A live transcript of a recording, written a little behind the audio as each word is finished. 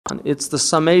It's the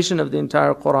summation of the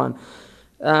entire Quran.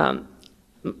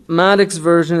 Malik's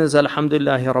version is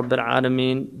Alhamdulillahi Rabbil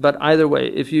Alameen. But either way,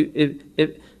 if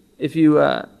you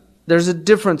there's a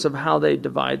difference of how they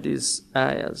divide these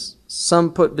ayahs.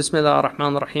 Some put Bismillah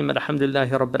ar-Rahman ar-Rahim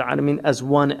Alhamdulillahi Rabbil Alameen as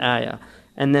one ayah,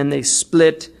 and then they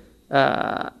split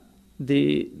the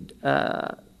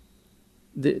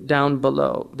down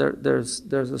below. There's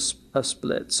a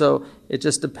split. So it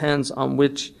just depends on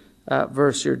which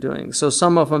verse you're doing. So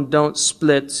some of them don't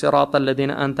split صراط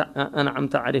الذين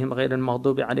أنعمت عليهم غير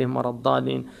المغضوب عليهم ولا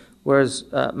الضالين, whereas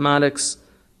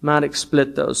Malik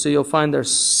split those. So you'll find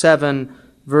there's 7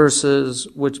 verses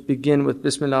which begin with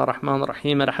Bismillah ar-Rahman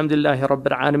ar-Rahim. Alhamdulillahi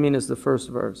Rabbil Alameen is the first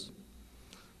verse.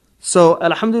 So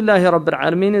Alhamdulillahi Rabbil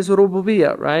Alameen is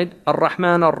Rububiyyah, right?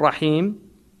 Ar-Rahman ar-Rahim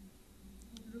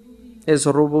is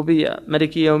Rububiyyah.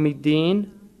 Maliki Yawmiddin,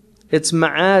 it's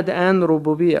Ma'ad and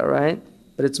Rububiyyah, right?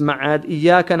 But it's Ma'ad.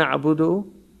 Iyaka na'budu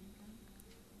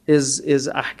is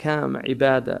Ahkam,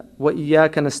 Ibadah. Wa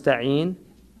Iyaka nasta'een,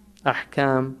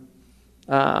 Ahkam.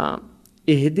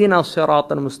 Ihdina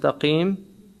as-sirat al-mustaqim.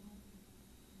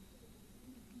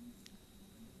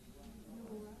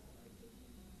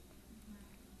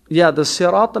 Yeah, the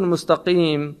Sirat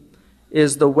al-Mustaqim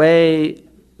is the way,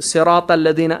 Sirat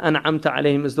al-Ladina an'amta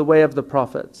alayhim is the way of the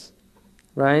prophets,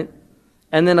 right?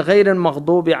 And then غَيْرِ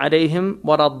الْمَغْضُوبِ عَلَيْهِمْ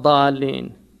وَلَا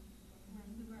الضَّالِّينَ.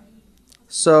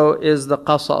 So is the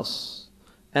Qasas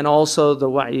and also the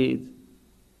Wa'id,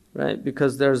 right?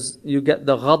 Because you get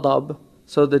the Ghadab,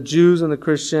 so the Jews and the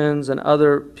Christians and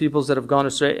other peoples that have gone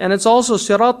astray. And it's also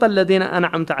Sirat al-Ladina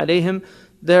an'amta alayhim.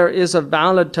 There is a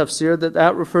valid tafsir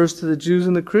that refers to the Jews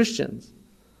and the Christians.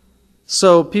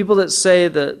 So people that say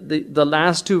that the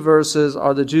last 2 verses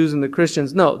are the Jews and the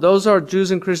Christians, no, those are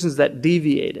Jews and Christians that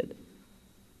deviated.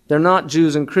 They're not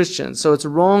Jews and Christians. So it's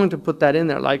wrong to put that in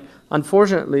there. Like,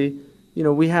 unfortunately,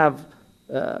 we have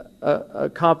a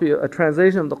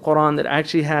translation of the Quran that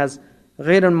actually has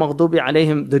غَيْرَ الْمَغْضُوبِ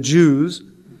عَلَيْهِمْ, the Jews,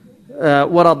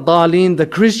 وَلَا الضَّالِينَ, the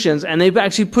Christians, and they've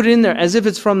actually put it in there as if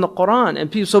it's from the Quran.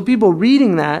 And so people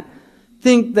reading that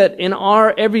think that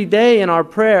every day in our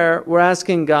prayer, we're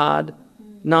asking God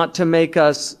not to make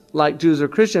us like Jews or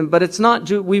Christians, but it's not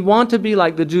we want to be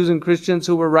like the Jews and Christians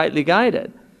who were rightly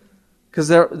guided. Because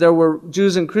there were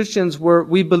Jews and Christians where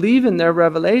we believe in their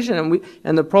revelation,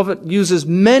 and the Prophet uses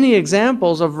many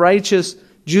examples of righteous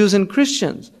Jews and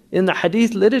Christians in the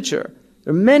Hadith literature.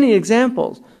 There are many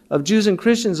examples of Jews and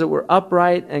Christians that were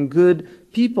upright and good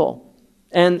people.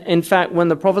 And in fact, when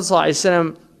the Prophet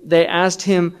ﷺ, they asked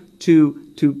him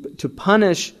to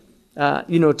punish,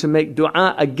 to make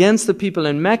dua against the people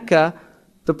in Mecca,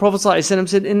 the Prophet ﷺ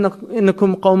said,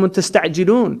 "Innakum qawmun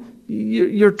tasta'jilun."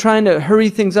 You're trying to hurry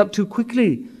things up too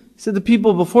quickly. He said the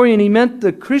people before you, and he meant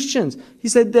the Christians. He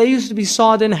said they used to be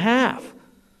sawed in half,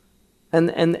 and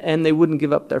they wouldn't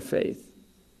give up their faith.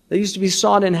 They used to be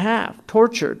sawed in half,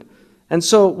 tortured. And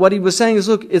so what he was saying is,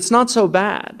 look, it's not so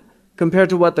bad compared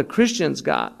to what the Christians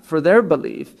got for their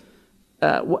belief.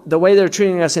 The way they're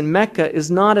treating us in Mecca is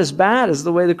not as bad as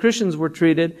the way the Christians were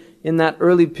treated in that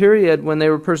early period when they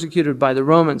were persecuted by the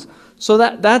Romans. So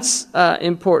that's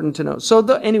important to know. So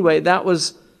anyway, that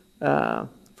was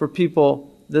for people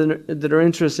that are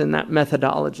interested in that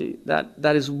methodology.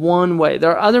 That is one way.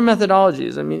 There are other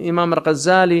methodologies. I mean, Imam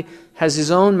al-Ghazali has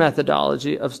his own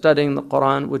methodology of studying the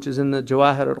Quran, which is in the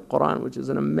Jawahir al-Quran, which is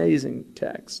an amazing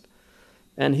text.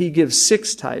 And he gives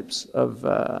 6 types of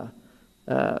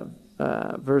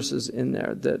verses in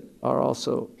there that are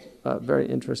also a very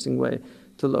interesting way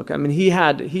to look. I mean,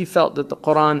 he felt that the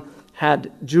Quran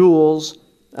had jewels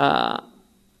and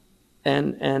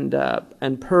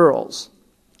pearls,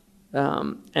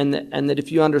 and that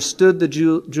if you understood the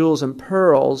jewels and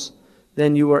pearls,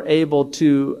 then you were able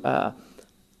to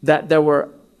that there were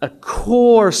a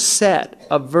core set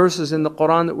of verses in the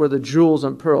Quran that were the jewels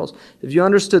and pearls. If you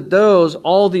understood those,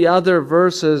 all the other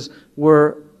verses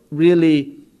were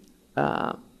really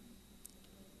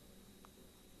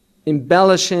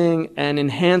embellishing and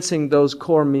enhancing those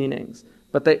core meanings,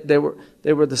 but they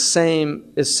were the same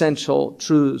essential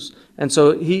truths. And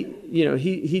so he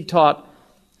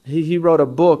wrote a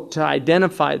book to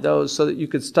identify those so that you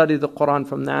could study the Quran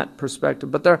from that perspective.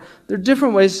 But there are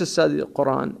different ways to study the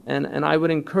Quran, and I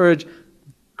would encourage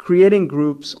creating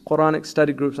groups, Quranic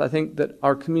study groups. I think that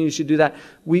our community should do that.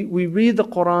 We read the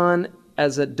Quran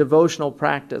as a devotional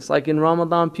practice. Like in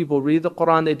Ramadan, people read the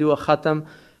Quran, they do a khatam.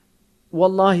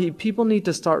 Wallahi, people need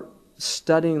to start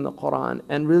studying the Quran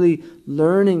and really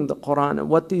learning the Quran and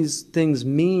what these things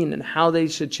mean and how they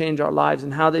should change our lives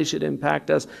and how they should impact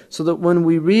us, so that when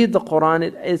we read the Quran,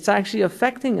 it's actually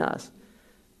affecting us.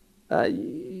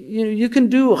 you can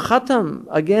do khatam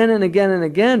again and again and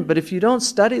again, but if you don't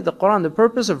study the Quran, the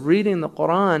purpose of reading the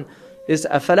Quran is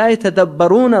أَفَلَا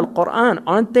يَتَدَبَّرُونَ الْقُرْآنَ.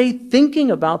 Aren't they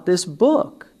thinking about this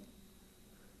book?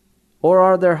 Or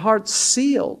are their hearts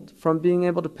sealed from being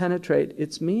able to penetrate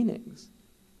its meanings?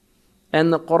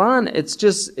 And the Quran,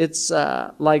 it's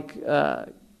like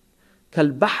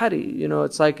kalbahari,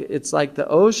 it's like the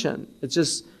ocean. It's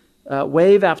just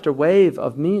wave after wave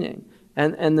of meaning.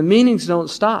 And the meanings don't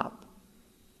stop.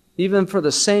 Even for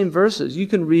the same verses, you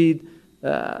can read,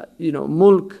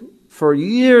 mulk for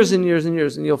years and years and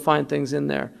years, and you'll find things in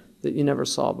there that you never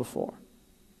saw before.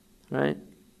 Right?